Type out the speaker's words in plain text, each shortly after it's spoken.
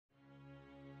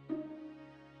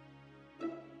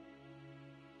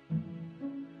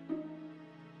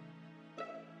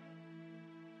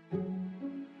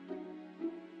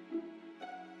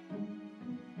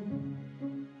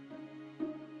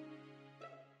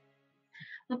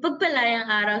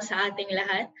Mapagpalayang araw sa ating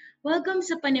lahat. Welcome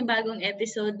sa panibagong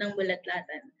episode ng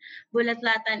Bulatlatan.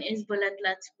 Bulatlatan is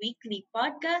Bulatlat's weekly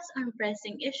podcast on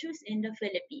pressing issues in the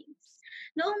Philippines.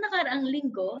 Noong nakaraang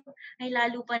linggo ay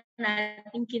lalo pa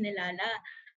nating kinilala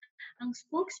ang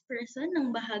spokesperson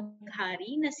ng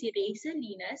Bahaghari na si Ray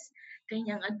Salinas,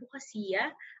 kanyang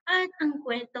advokasya at ang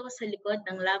kwento sa likod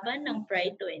ng laban ng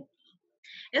Pride 20.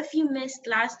 If you missed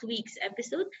last week's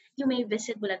episode, you may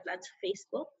visit Bulatlat's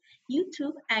Facebook,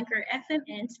 YouTube, Anchor FM,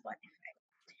 and Spotify.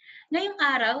 Ngayong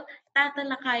araw,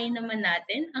 tatalakayin naman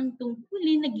natin ang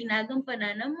tungkulin na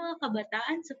ginagampanan ng mga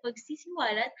kabataan sa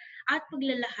pagsisiwalat at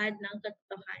paglalahad ng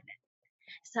katotohanan.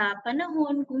 Sa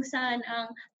panahon kung saan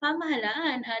ang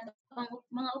pamahalaan at ang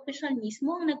mga opisyal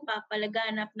mismo ang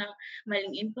nagpapalaganap ng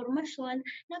maling impormasyon,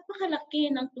 napakalaki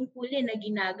ng tungkulin na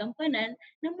ginagampanan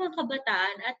ng mga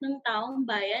kabataan at ng taong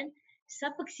bayan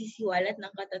sa pagsisiwalat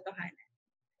ng katotohanan.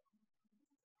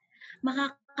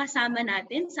 Makakasama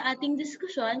natin sa ating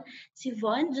diskusyon si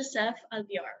Von Joseph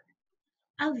Alviar.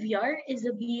 Alviar is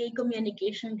a BA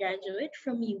Communication graduate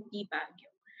from UP Baguio,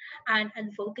 an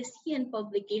advocacy and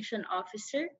publication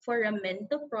officer for a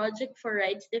Mento Project for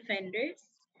Rights Defenders,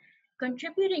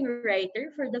 contributing writer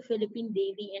for the Philippine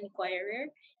Daily Inquirer,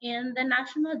 and the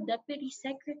National Deputy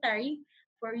Secretary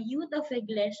for Youth of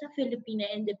Iglesia Filipina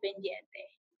Independiente.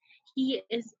 He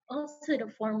is also the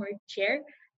former chair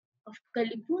of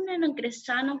Kalipunan ng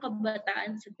Kristiyanong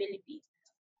Kabataan sa Pilipinas.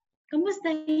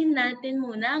 Kamustahin natin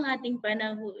muna ang ating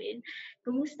panahuin.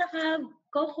 Kumusta ka,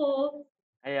 Coco?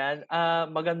 Ayan,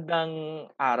 magandang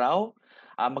araw,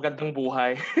 magandang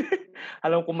buhay.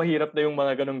 Alam ko mahirap na yung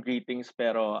mga gano'ng greetings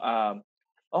pero,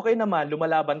 okey naman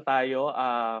lumalaban tayo,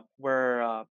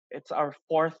 it's our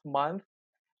 4th month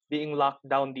being locked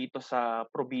down dito sa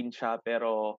probinsya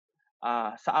pero,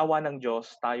 sa awa ng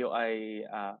Diyos tayo ay,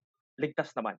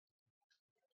 ligtas naman.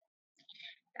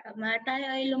 Tama, tayo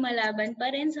ay lumalaban pa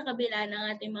rin sa kabila ng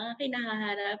ating mga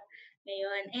kinahaharap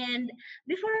ngayon. And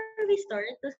before we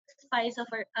start to spice up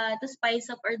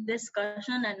our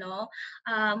discussion,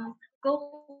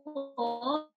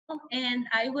 Coco and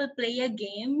I will play a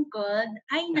game called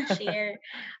Ay Na Share.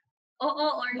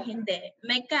 Oo or hindi.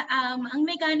 Ang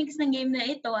mechanics ng game na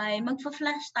ito ay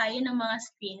magfa-flash tayo ng mga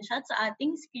screenshot sa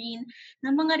ating screen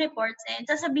ng mga reports and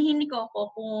sasabihin ni Coco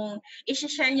kung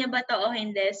i-share niya ba 'to o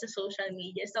hindi sa social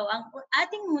media. So ang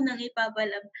ating unang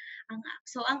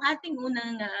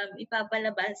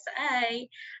ipapalabas ay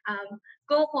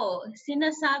Coco,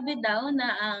 sinasabi daw na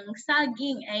ang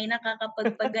saging ay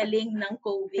nakakapagpagaling ng Hindi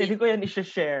COVID. ko yan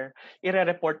i-she-share,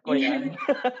 ire-report ko yan.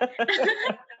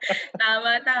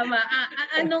 Tama.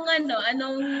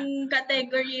 Anong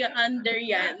category under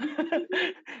yan?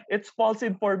 It's false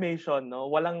information 'no,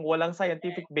 walang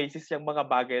scientific basis yang mga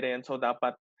bagay na yan so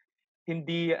dapat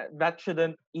that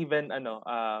shouldn't even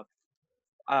uh,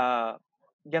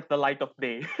 get the light of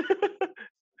day.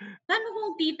 Paano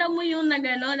kung tita mo yung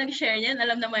nag-share niyan?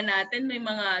 Alam naman natin may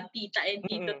mga tita and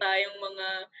tito Mm. tayong mga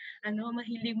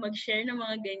mahilig mag-share ng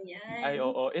mga ganyan. Ay,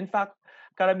 oo. In fact,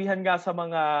 karamihan nga sa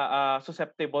mga,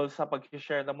 susceptible sa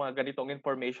pag-she-share ng mga ganitong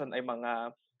information ay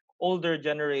mga older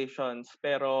generations.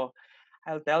 Pero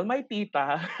I'll tell my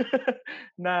tita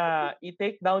na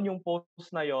i-take down yung post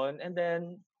na yon and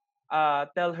then,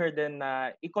 tell her din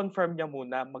na i-confirm niya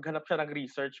muna, maghanap siya ng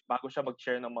research bago siya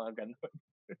mag-share ng mga gano'n.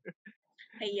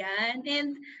 Ayan.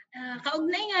 And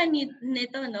kaugnay nga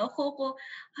nito, no, Coco,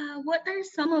 what are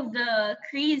some of the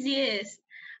craziest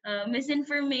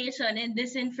misinformation and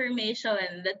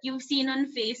disinformation that you've seen on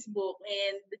Facebook?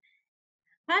 And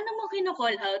paano mo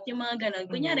kino-call out yung mga ganon?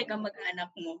 Kunyari Mhm,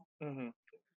 kamag-anak mo. mhm.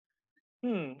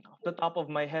 Off the top of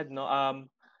my head 'no,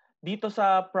 dito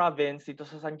sa province, dito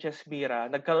sa Sanchez Mira,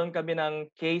 nagkaroon kami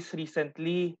ng case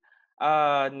recently,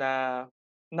 na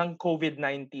ng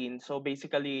COVID-19. So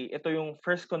basically, ito yung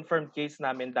first confirmed case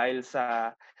namin dahil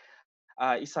sa,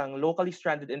 isang locally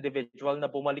stranded individual na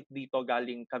bumalik dito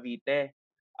galing Cavite.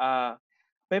 Ah,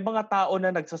 May mga tao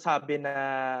na nagsasabi na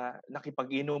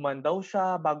nakipag-inuman daw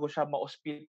siya bago siya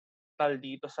ma-ospital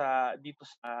dito sa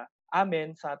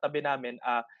amin, sa tabi namin.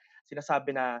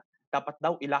 Sinasabi na dapat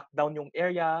daw i-lockdown yung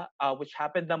area, which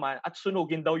happened naman at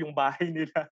sunugin daw yung bahay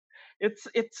nila. It's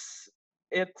it's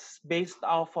it's based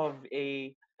off of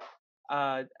a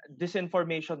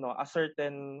disinformation 'no, a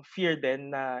certain fear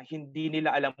din na hindi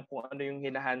nila alam kung ano yung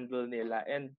hina-handle nila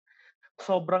and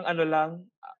sobrang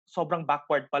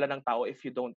backward pala ng tao if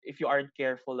you aren't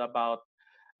careful about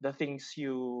the things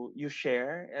you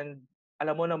share and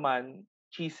alam mo naman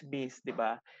tsismis, 'di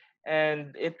ba?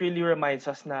 And it really reminds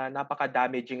us na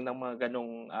napaka-damaging ng mga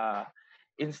ganong,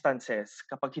 instances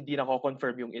kapag hindi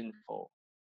nako-confirm yung info,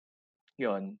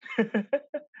 'yun.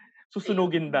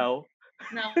 Susunugin Ayun. daw.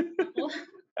 Naku.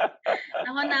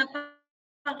 Naku, napaka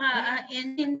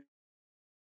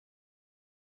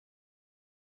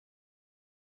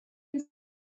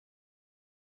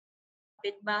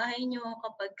kapitbahay niyo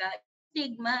kapagka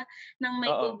stigma ng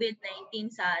may Oo. COVID-19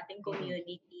 sa ating Mm.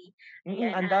 community. Mm,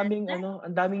 Ayan, ang at daming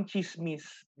ang daming tsismis,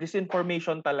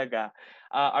 disinformation talaga,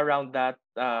 around that,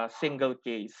 single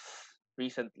case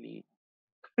recently.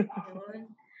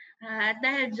 yun. At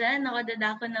dahil diyan, naku,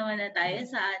 dadako naman na tayo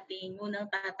sa ating unang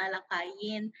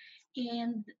tatalakayin.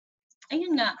 And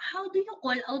ayun nga, how do you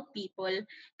call out people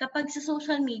kapag sa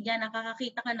social media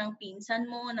nakakakita ka ng pinsan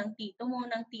mo, ng tito mo,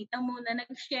 ng tita mo na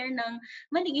nag-share ng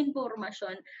maling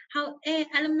impormasyon?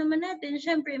 Alam naman natin,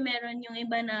 syempre meron yung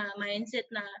iba na mindset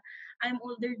na I'm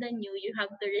older than you, you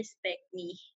have to respect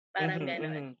me. Parang Mhm,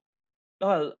 ganon. mhm.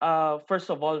 Well,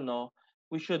 first of all 'no,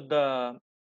 we should,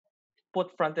 put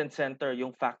front and center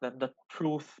yung fact that the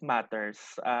truth matters.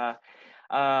 Uh,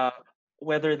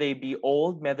 whether they be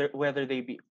old, whether they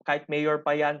be kahit mayor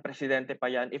pa yan, presidente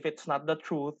pa yan, if it's not the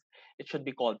truth, it should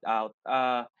be called out.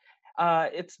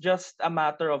 It's just a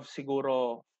matter of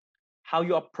siguro how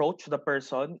you approach the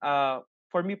person.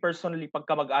 For me personally,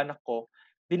 pagka mag-anak ko,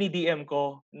 dini-DM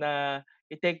ko na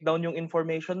i-take down yung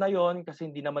information na yon kasi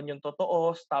hindi naman yung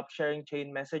totoo, stop sharing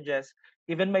chain messages.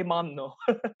 Even my mom, no?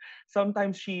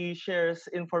 Sometimes she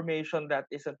shares information that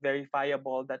isn't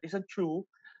verifiable, that isn't true.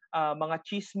 Mga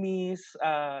chismis,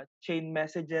 chain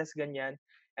messages, ganyan.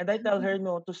 And I tell her,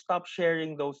 no, to stop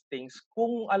sharing those things.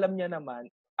 Kung alam niya naman,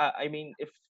 I mean,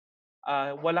 if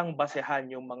walang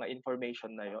basehan yung mga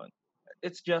information na yon.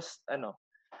 It's just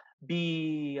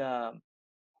be uh,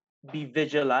 be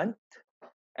vigilant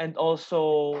and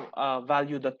also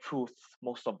value the truth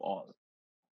most of all.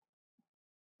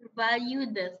 Value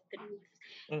the truth.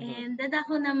 Mhm. And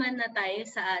dadako naman na tayo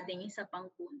sa ating isa pang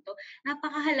punto.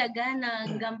 Napakahalaga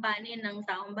ng gampanin ng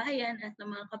taong bayan at ng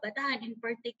mga kabataan in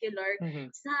particular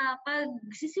Mhm. sa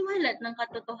pagsisiwalat ng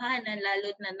katotohanan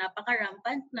lalo't na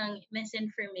napaka-rampant ng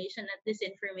misinformation at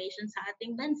disinformation sa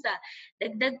ating bansa.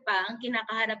 Dagdag pa ang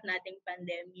kinakaharap nating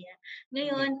pandemya. Mhm.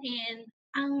 Ngayon,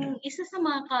 ang isa sa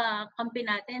mga kakampi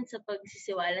natin sa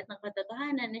pagsisiwalat ng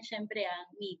katotohanan ay siyempre ang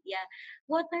media.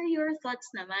 What are your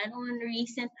thoughts naman on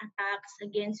recent attacks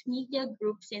against media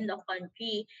groups in the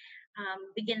country?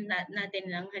 Bigyan natin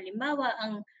ng halimbawa,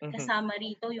 ang Mhm. kasama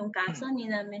rito yung kaso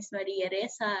ni na Ms. Maria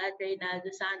Ressa at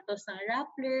Reynaldo Santos ng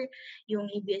Rappler,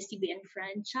 yung ABS-CBN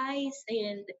franchise,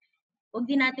 and huwag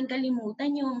din natin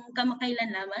kalimutan yung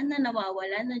kamakailan naman na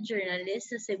nawawalan na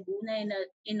journalist sa Cebu na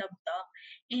inabduct.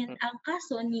 And ang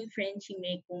kaso ni Frenchie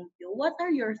May Cumpio. What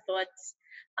are your thoughts?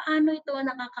 Paano ito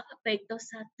nakakaapekto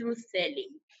sa truth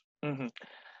telling? Mhm.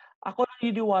 Ako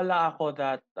naniniwala ako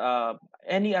that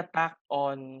any attack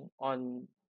on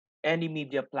any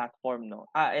media platform,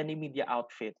 no, any media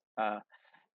outfit,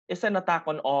 is an attack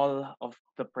on all of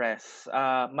the press.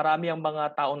 Marami ang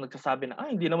mga taong nagsasabi na,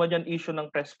 hindi naman yan issue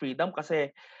ng press freedom kasi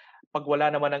pag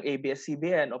wala naman ang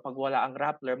ABS-CBN o pag wala ang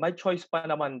Rappler, may choice pa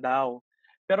naman daw.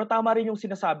 Pero tama rin yung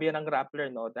sinasabi ng Rappler,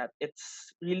 no, that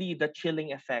it's really the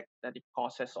chilling effect that it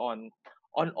causes on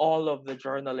all of the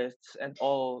journalists and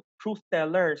all truth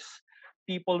tellers,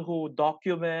 people who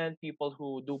document, people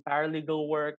who do paralegal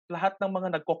work, lahat ng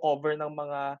mga nagko-cover ng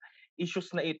mga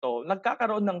issues na ito,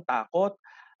 nagkakaroon ng takot.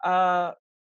 Uh,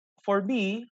 for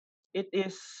me, it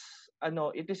is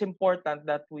it is important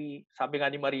that we, sabi nga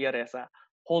ni Maria Ressa,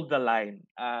 hold the line.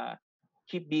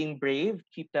 Keep being brave,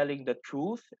 keep telling the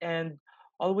truth, and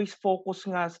always focus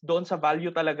nga doon sa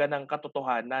value talaga ng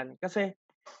katotohanan. Kasi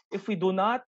if we do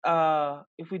not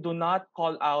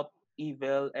call out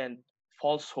evil and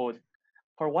falsehood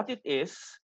for what it is,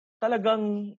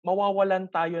 talagang mawawalan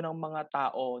tayo ng mga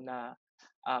tao na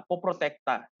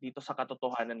poprotekta dito sa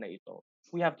katotohanan na ito.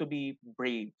 We have to be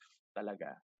brave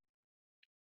talaga.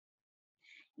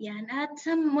 Yan, at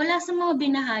mula sa mga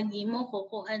binahagi mo ko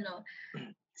kung ano,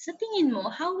 sa tingin mo,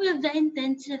 how will the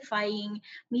intensifying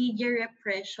media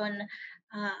repression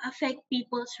affect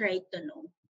people's right to know?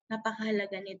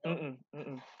 Napakahalaga nito. Mm,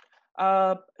 mm.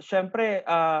 Siyempre,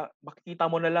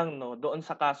 makikita mo na lang 'no, doon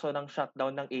sa kaso ng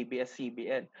shutdown ng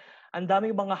ABS-CBN. Ang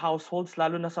daming mga households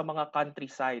lalo na sa mga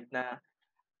countryside na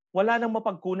wala nang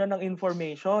mapagkunan ng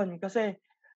information kasi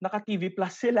naka-TV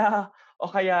Plus sila o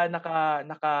kaya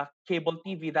naka-cable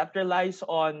TV that relies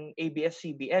on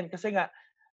ABS-CBN kasi nga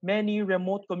many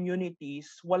remote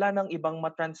communities wala nang ibang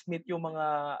ma-transmit yung mga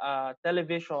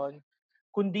television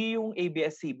kundi yung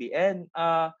ABS-CBN.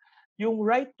 Yung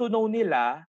right to know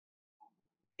nila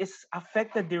is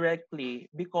affected directly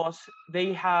because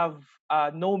they have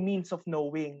no means of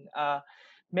knowing.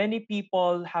 many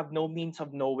people have no means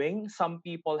of knowing. Some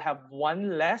people have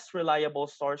one less reliable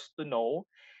source to know.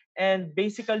 And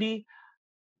basically,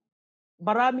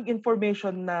 maraming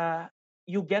information na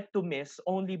you get to miss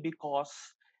only because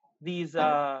these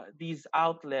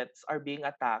outlets are being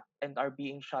attacked and are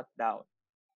being shut down.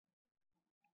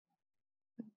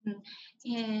 Mm.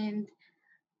 And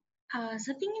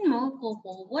sa tingin mo,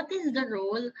 Coco, what is the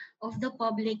role of the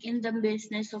public in the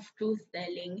business of truth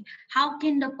telling? How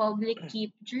can the public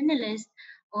keep journalists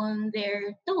on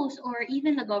their toes, or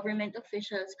even the government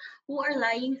officials who are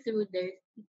lying through their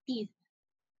teeth?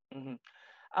 Mhm.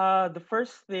 The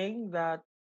first thing that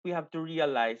we have to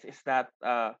realize is that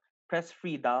press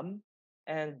freedom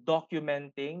and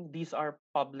documenting, these are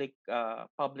public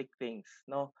things,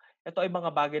 no? Ito ay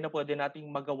mga bagay na pwede nating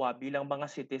magawa bilang mga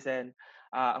citizen.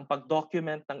 Ang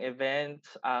pag-document ng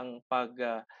events, ang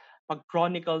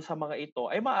pag-chronicle sa mga ito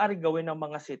ay maaaring gawin ng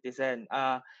mga citizen.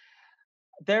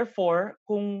 Therefore,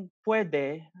 kung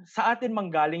pwede, sa atin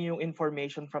manggaling yung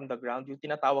information from the ground, yung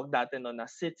tinatawag natin no, na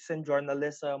citizen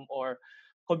journalism or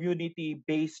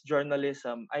community-based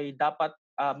journalism ay dapat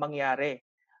mangyari.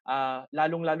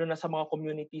 Lalong-lalo na sa mga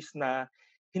communities na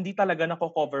hindi talaga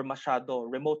nako-cover masyado.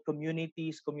 Remote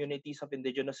communities, communities of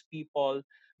indigenous people,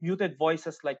 muted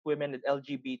voices like women and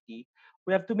LGBT.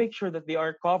 We have to make sure that they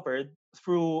are covered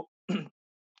through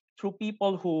through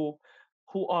people who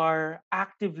are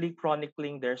actively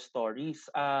chronicling their stories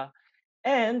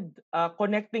and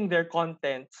connecting their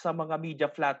content sa mga media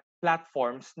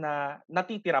platforms na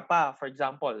natitira pa. For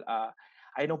example,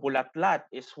 I know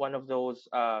Bulatlat is one of those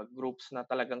groups na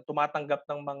talagang tumatanggap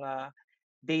ng mga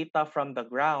data from the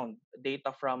ground,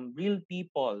 data from real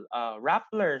people.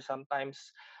 Rappler, sometimes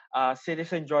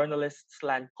citizen journalists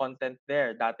land content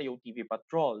there. Dati yung TV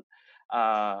Patrol.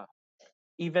 Uh,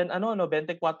 Even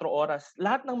 24 oras,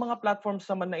 lahat ng mga platforms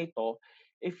naman na ito,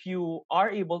 if you are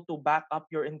able to back up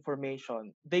your information,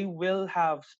 they will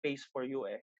have space for you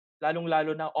eh.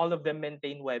 Lalong-lalo na all of them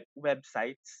maintain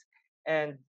websites,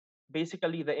 and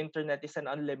basically the internet is an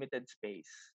unlimited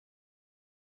space.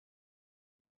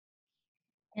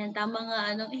 And tama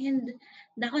nga, and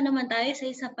dako naman tayo sa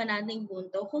isa pa nating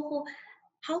punto. Coco,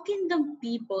 how can the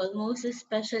people, most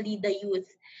especially the youth,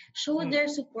 show their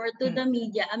support to the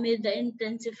media amid the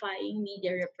intensifying media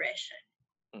repression?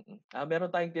 Meron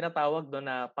tayong tinatawag doon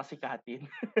na pasikatin.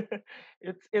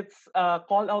 It's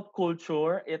call out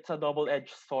culture. It's a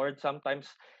double-edged sword. Sometimes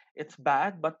it's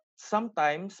bad, but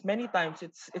sometimes, many times,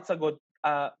 it's a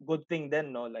good thing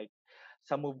then, no? Like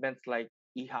some movements like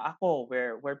Iha Ako,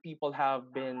 where people have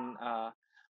been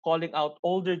calling out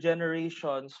older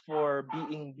generations for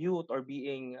being mute or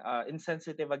being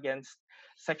insensitive against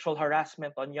sexual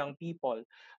harassment on young people.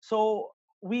 So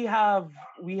we have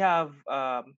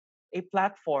a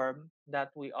platform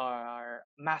that we are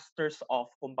masters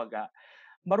of, kumbaga.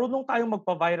 Marunong tayong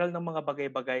magpa-viral ng mga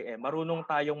bagay-bagay eh. Marunong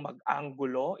tayong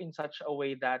mag-anggulo in such a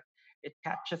way that it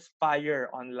catches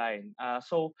fire online.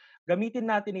 So, gamitin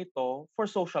natin ito for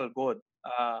social good.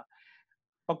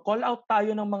 Pag-call out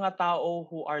tayo ng mga tao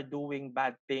who are doing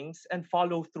bad things and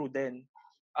follow through din.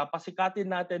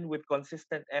 Pasikatin natin with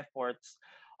consistent efforts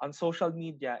on social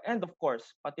media and of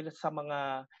course, pati sa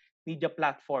mga media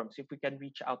platforms if we can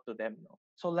reach out to them. No?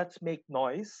 So let's make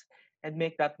noise and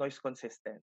make that noise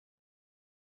consistent.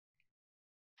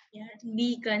 Yeah,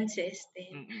 be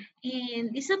consistent. Mm-mm.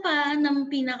 And isa pa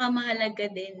ng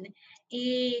pinakamahalaga din,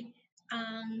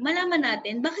 ang malaman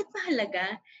natin bakit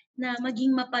mahalaga na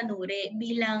maging mapanuri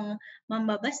bilang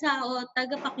mambabasa o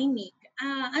tagapakinig.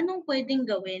 Anong pwedeng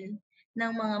gawin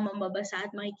ng mga mambabasa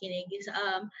at makikinig?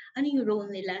 Ano yung role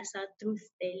nila sa truth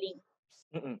telling?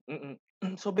 Mm-mm. Mm-mm.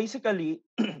 So basically,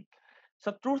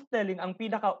 sa truth telling, ang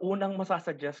pinakaunang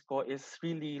masasuggest ko is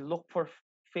really look for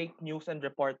fake news and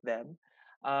report them.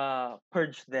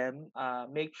 Purge them.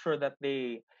 Make sure that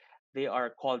they are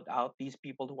called out. These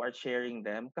people who are sharing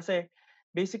them, kasi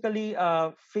basically,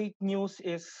 fake news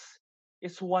is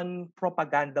one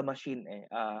propaganda machine.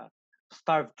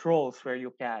 Starve trolls where you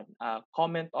can.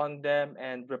 Comment on them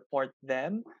and report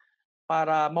them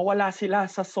para mawala sila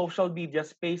sa social media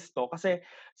space to, kasi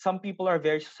some people are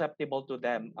very susceptible to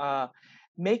them.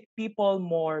 Make people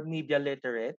more media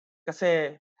literate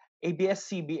kasi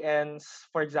ABS-CBN's,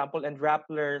 for example, and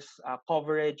Rappler's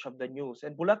coverage of the news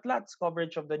and Bulatlat's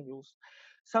coverage of the news,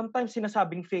 sometimes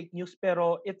sinasabing fake news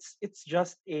pero it's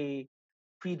just a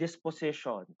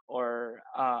predisposition or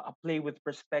a play with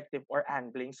perspective or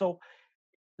angling. So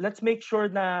let's make sure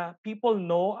na people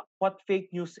know what fake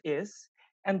news is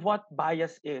and what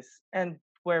bias is, and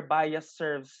where bias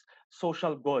serves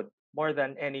social good more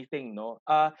than anything, no?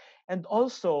 And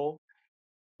also,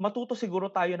 matuto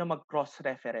siguro tayo na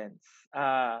mag-cross-reference.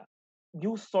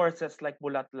 News sources like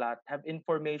Bulatlat have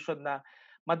information na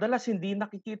madalas hindi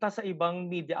nakikita sa ibang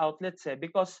media outlets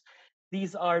because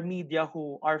these are media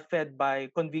who are fed by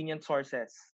convenient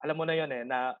sources. Alam mo na yon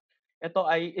na ito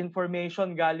ay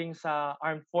information galing sa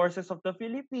Armed Forces of the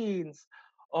Philippines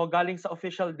o galing sa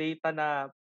official data na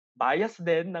bias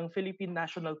din ng Philippine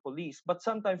National Police. But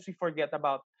sometimes we forget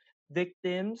about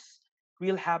victims,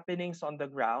 real happenings on the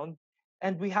ground,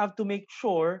 and we have to make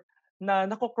sure na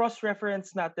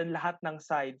nako-cross-reference natin lahat ng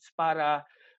sides para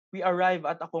we arrive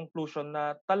at a conclusion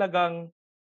na talagang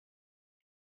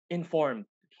informed.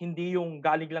 Hindi yung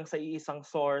galing lang sa iisang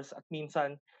source at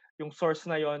minsan yung source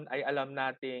na yon ay alam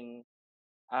nating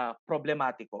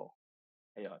problematiko.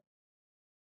 Ayun.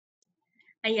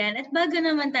 Ayan, at bago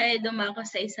naman tayo dumako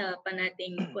sa isa pa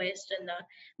nating question, no,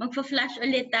 magfa-flash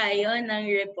ulit tayo ng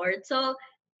report. So,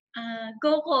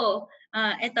 Coco,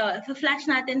 ito, flash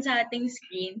natin sa ating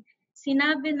screen.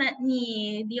 Sinabi na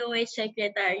ni DOH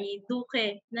Secretary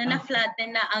Duque na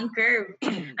na-flatten na ang curve.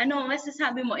 Ano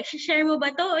masasabi mo? I-share mo ba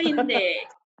to o hindi?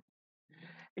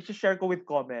 I-share ko with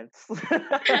comments.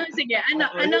 Sige,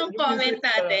 anong comment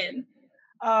natin?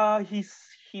 He's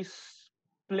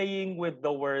playing with the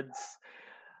words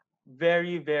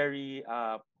very, very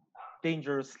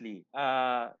dangerously.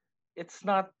 It's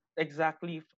not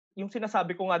exactly yung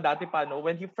sinasabi ko nga dati pa, no,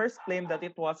 when he first claimed that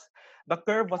the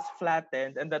curve was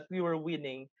flattened and that we were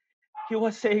winning, he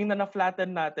was saying na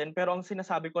na-flatten natin, pero ang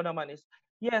sinasabi ko naman is,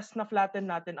 yes, na-flatten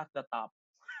natin at the top.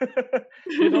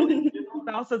 you know,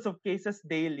 thousands of cases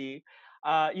daily,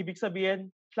 ibig sabihin,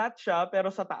 flat siya,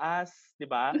 pero sa taas, di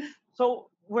ba?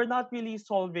 So, we're not really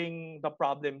solving the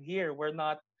problem here. We're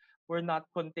not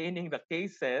containing the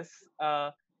cases.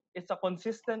 It's a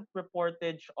consistent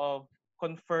reportage of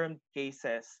confirmed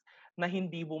cases na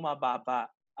hindi bumababa.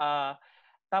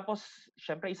 Tapos,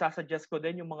 syempre, isasuggest ko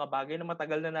din yung mga bagay na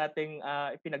matagal na nating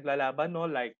ipinaglalaban, no?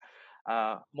 Like,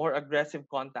 more aggressive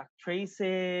contact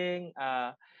tracing,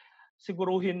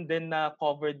 siguruhin din na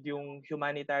covered yung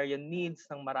humanitarian needs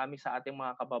ng marami sa ating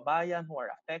mga kababayan who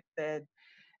are affected,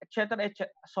 etc.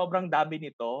 Sobrang dami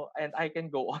nito and I can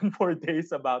go on for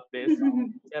days about this.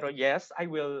 Pero yes, I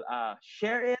will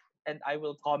share it and I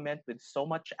will comment with so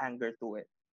much anger to it.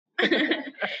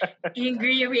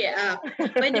 Angry react.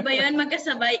 Pwede ba yun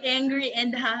magkasabay? Angry and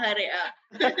haha-react.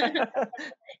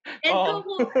 And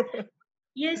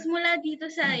yes, mula dito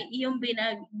sa iyong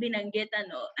binanggit,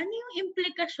 ano yung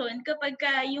implikasyon kapag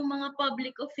yung mga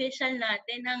public official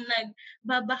natin ang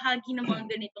nagbabahagi ng mga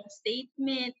ganitong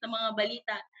statement, ng mga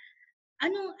balita?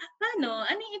 Ano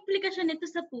yung implikasyon nito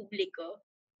sa publiko?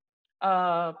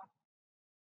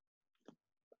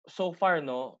 So far,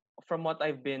 no, from what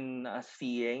I've been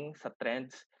seeing sa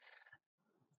trends,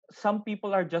 some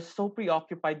people are just so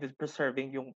preoccupied with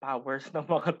preserving yung powers ng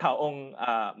mga taong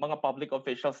mga public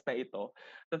officials na ito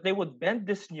that they would bend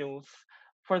this news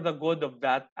for the good of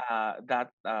that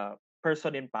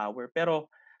person in power.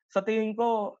 Pero sa tingin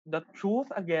ko, the truth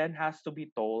again has to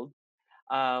be told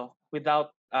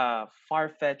without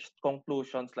far-fetched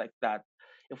conclusions like that.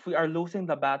 If we are losing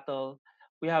the battle,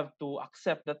 we have to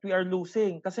accept that we are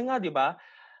losing. Kasi nga, di ba,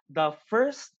 the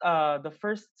first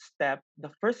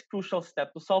crucial step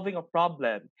to solving a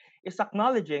problem is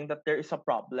acknowledging that there is a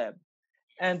problem.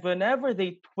 And whenever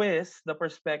they twist the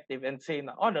perspective and say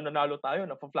na, nananalo tayo,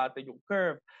 na-flatten yung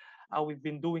curve, we've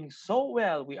been doing so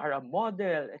well, we are a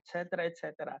model, etc.,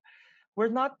 etc., we're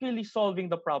not really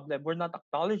solving the problem. We're not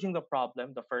acknowledging the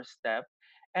problem, the first step.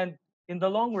 And in the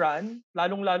long run,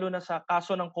 lalong-lalo na sa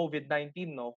kaso ng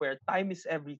COVID-19, no, where time is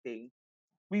everything,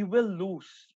 we will lose.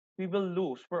 We will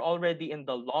lose. We're already in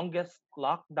the longest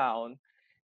lockdown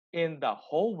in the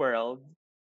whole world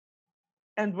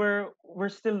and we're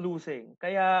still losing.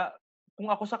 Kaya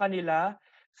kung ako sa kanila,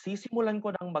 sisimulan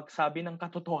ko nang magsabi ng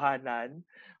katotohanan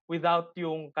without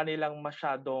yung kanilang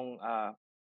masyadong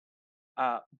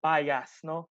bias,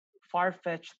 no?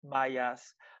 Far-fetched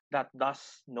bias that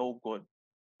does no good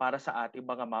para sa ating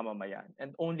mga mamamayan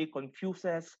and only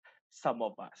confuses some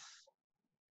of us.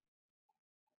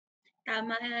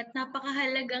 Tama at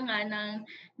napakahalaga nga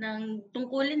ng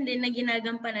tungkulin din na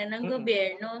ginagampanan ng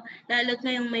gobyerno, lalo't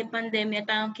ngayong may pandemya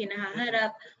tayong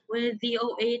kinahaharap with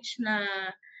DOH na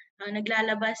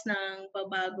naglalabas ng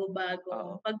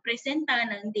pabago-bagong pagpresenta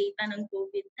ng data ng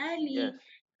COVID tally,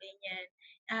 ganyan.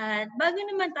 At bago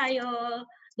naman tayo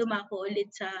dumako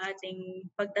ulit sa ating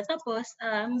pagtatapos,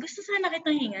 gusto sana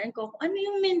kitang hingan ko ano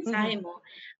yung mensahe mo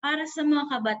para sa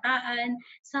mga kabataan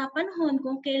sa panahon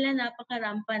kung kailan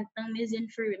napaka-rampant ng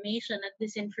misinformation at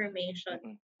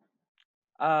disinformation.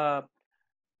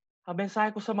 Ang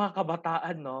mensahe ko sa mga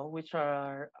kabataan, no, which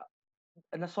are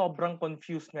na sobrang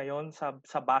confused ngayon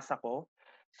sa basa ko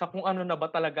sa kung ano na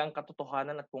ba talaga ang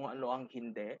katotohanan at kung ano ang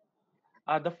hindi.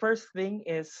 The first thing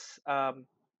is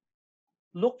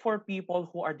look for people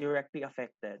who are directly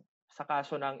affected sa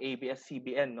kaso ng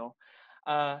ABS-CBN, no?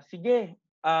 Sige,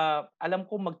 alam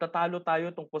ko magtatalo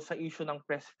tayo tungkol sa issue ng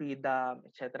press freedom,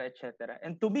 etc., etc.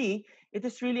 And to me, it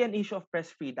is really an issue of press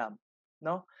freedom,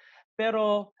 no?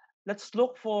 Pero let's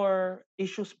look for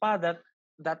issues pa that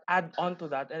add on to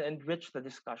that and enrich the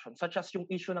discussion, such as yung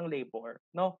issue ng labor,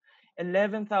 no?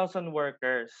 11,000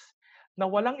 workers na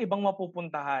walang ibang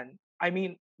mapupuntahan. I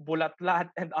mean, Bulatlat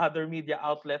and other media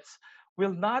outlets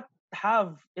will not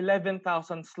have 11,000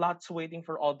 slots waiting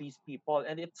for all these people,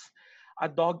 and it's a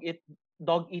dog eat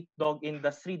dog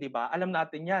industry, di ba? Alam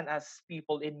natin yan as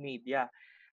people in media.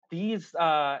 These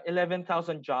 11,000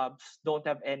 jobs don't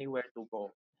have anywhere to go.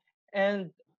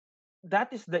 And that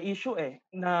is the issue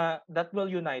na that will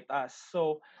unite us.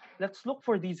 So let's look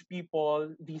for these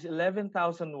people, these 11,000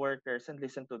 workers, and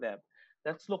listen to them.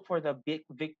 Let's look for the big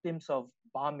victims of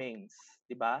bombings,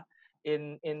 di ba?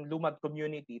 In Lumad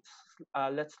communities.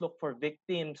 Let's look for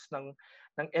victims ng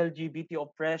LGBT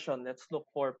oppression. Let's look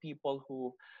for people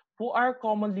who are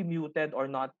commonly muted or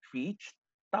not reached.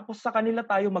 Tapos sa kanila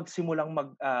tayo magsimulang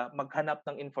maghanap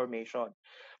ng information.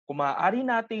 Kung maaari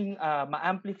nating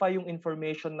ma-amplify yung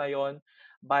information na yon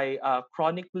by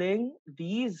chronicling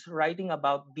these, writing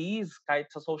about these kahit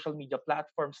sa social media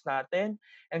platforms natin,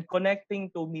 and connecting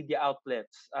to media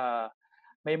outlets.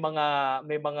 May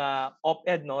mga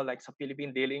op-ed, no, like sa Philippine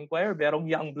Daily Inquirer, merong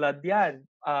young blood yan.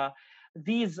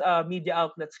 These media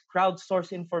outlets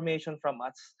crowdsource information from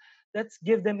us. Let's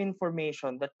give them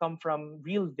information that come from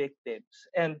real victims.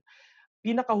 And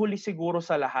pinakahuli siguro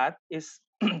sa lahat is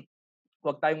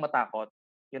huwag tayong matakot.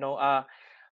 You know,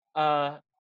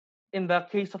 in the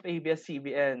case of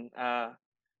ABS-CBN,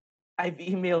 I've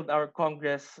emailed our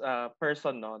Congress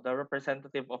person, no, the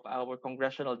representative of our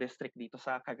congressional district dito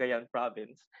sa Cagayan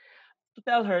province, to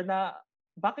tell her na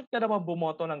bakit ka naman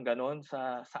bumoto ng ganun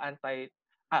sa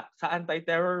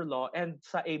anti-terror law and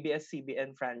sa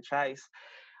ABS-CBN franchise.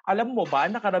 Alam mo ba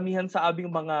na karamihan sa aming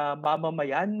mga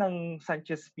mamamayan ng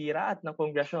Sanchez Pira at ng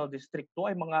Congressional District 2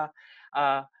 ay mga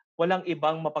walang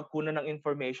ibang mapagkunan ng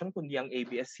information kundi ang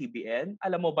ABS-CBN?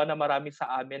 Alam mo ba na marami sa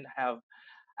amin have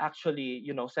actually,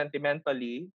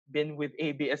 sentimentally been with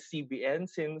ABS-CBN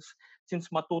since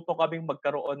matuto kaming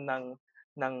magkaroon uh,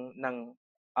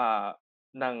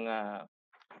 ng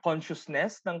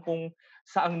consciousness ng kung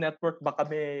saang network ba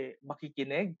kami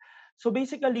makikinig. So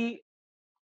basically,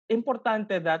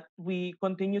 importante that we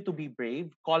continue to be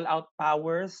brave, call out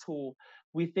powers who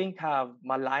we think have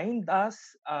maligned us,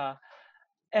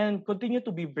 and continue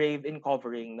to be brave in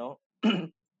covering, no?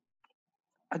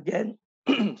 Again,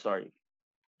 sorry.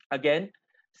 Again,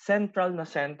 central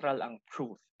ang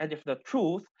truth. And if the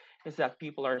truth is that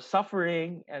people are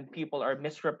suffering and people are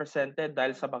misrepresented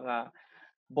dahil sa mga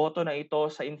boto na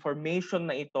ito, sa information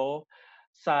na ito,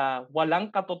 sa walang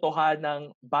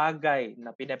katotohanang bagay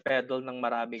na pinepedal ng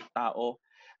maraming tao,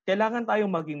 kailangan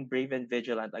tayong maging brave and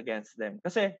vigilant against them.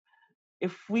 Kasi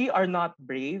if we are not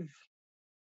brave,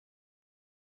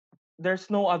 there's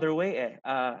no other way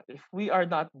if we are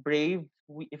not brave,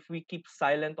 if we keep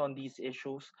silent on these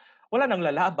issues, wala nang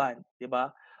lalaban, di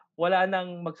ba? Wala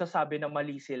nang magsasabi na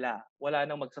mali sila. Wala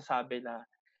nang magsasabi na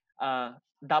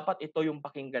dapat ito yung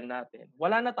pakinggan natin.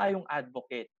 Wala na tayong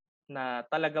advocate na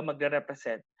talaga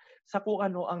magre-represent sa kung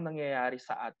ano ang nangyayari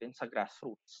sa atin sa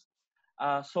grassroots.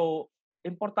 So,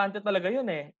 importante talaga yun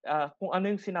kung ano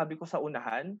yung sinabi ko sa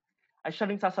unahan, ay siya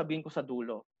rin sasabihin ko sa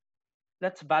dulo.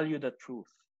 Let's value the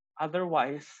truth.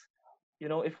 Otherwise,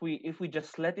 if we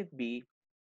just let it be,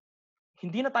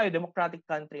 hindi na tayo democratic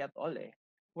country at all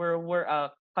We're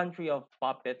a country of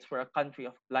puppets, we're a country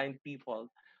of blind people,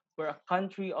 we're a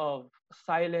country of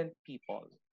silent people.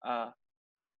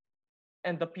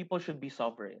 And the people should be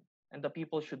sovereign. And the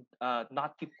people should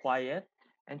not keep quiet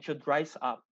and should rise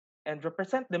up and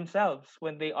represent themselves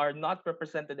when they are not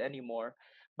represented anymore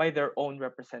by their own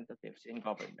representatives in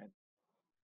government.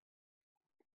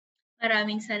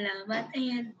 Maraming salamat.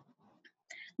 Ayan.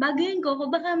 Bago yun, Coco,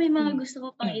 baka may mga gusto ko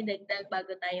pang idagdag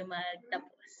bago tayo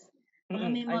magtapos. Baka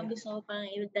may mga gusto ko pang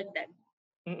idagdag.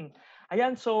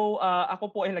 Ayan, so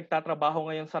ako po ay nagtatrabaho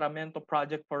ngayon sa Ramento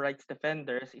Project for Rights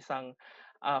Defenders, isang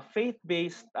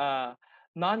faith-based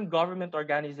non-government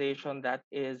organization that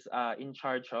is in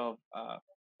charge of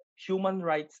human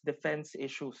rights defense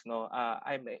issues. No,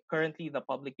 I'm currently the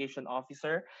publication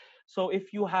officer. So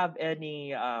if you have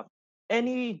any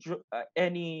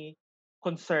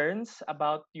concerns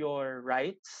about your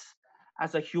rights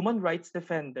as a human rights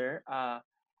defender,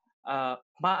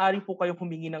 maaari po kayong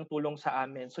humingi ng tulong sa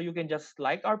amin. So you can just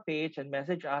like our page and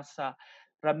message us sa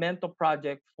Ramento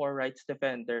Project for Rights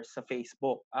Defenders sa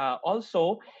Facebook.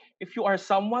 Also, if you are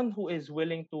someone who is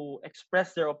willing to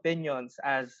express their opinions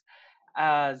as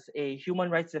a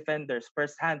human rights defenders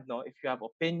firsthand, no, if you have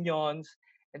opinions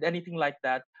and anything like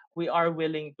that, we are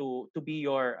willing to be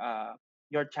your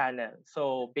channel.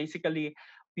 So basically,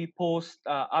 we post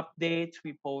updates,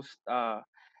 we post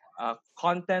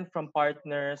content from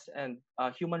partners and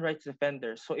human rights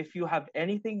defenders. So if you have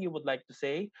anything you would like to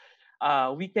say,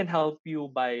 we can help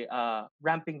you by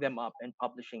ramping them up and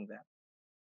publishing them.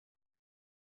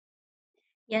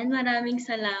 Yan, maraming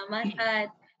salamat.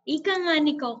 At ika nga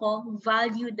ni Coco,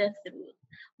 value the truth.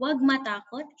 Huwag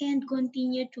matakot and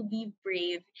continue to be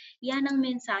brave. Yan ang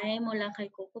mensahe mula kay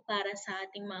Coco para sa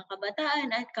ating mga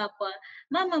kabataan at kapwa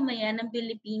mamamayan ng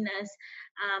Pilipinas.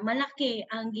 Malaki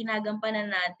ang ginagampanan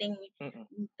nating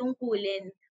tungkulin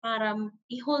para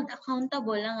i-hold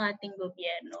accountable ang ating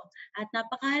gobyerno. At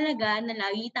napakahalaga na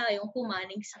lagi tayong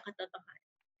pumanig sa katotohanan.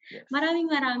 Yes.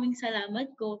 Maraming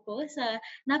salamat, Coco, sa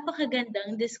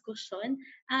napakagandang diskusyon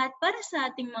at para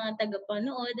sa ating mga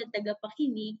tagapanood at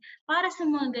tagapakinig, para sa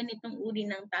mga ganitong uri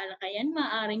ng talakayan,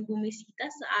 maaaring bumisita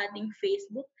sa ating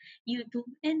Facebook,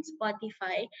 YouTube, and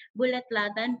Spotify,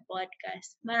 Bulatlatan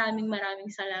Podcast. Maraming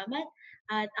salamat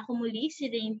at ako muli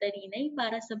si Rain Tarinay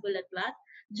para sa Bulatlat,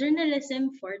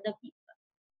 Journalism for the People.